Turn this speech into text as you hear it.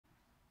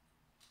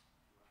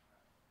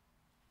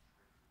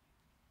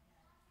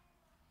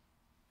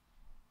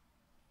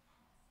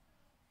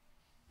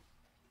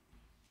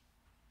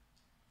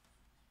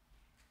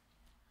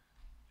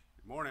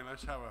Morning.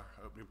 Let's have an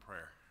opening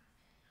prayer.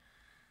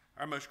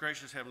 Our most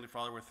gracious Heavenly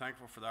Father, we're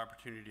thankful for the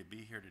opportunity to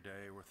be here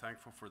today. We're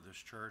thankful for this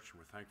church.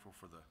 We're thankful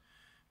for the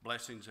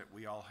blessings that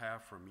we all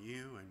have from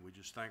you, and we're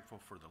just thankful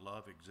for the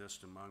love that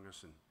exists among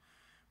us. And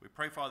we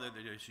pray, Father,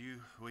 that as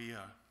we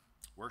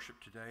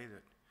worship today,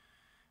 that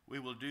we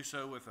will do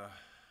so with an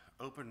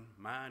open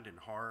mind and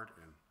heart,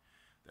 and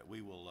that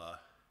we will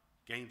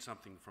gain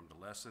something from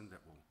the lesson that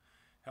will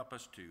help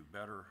us to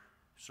better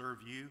serve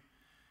you,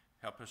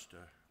 help us to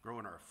grow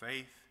in our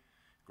faith,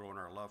 grow in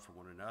our love for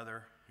one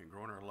another, and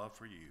grow in our love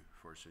for you.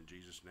 For us in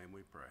Jesus' name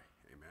we pray.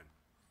 Amen.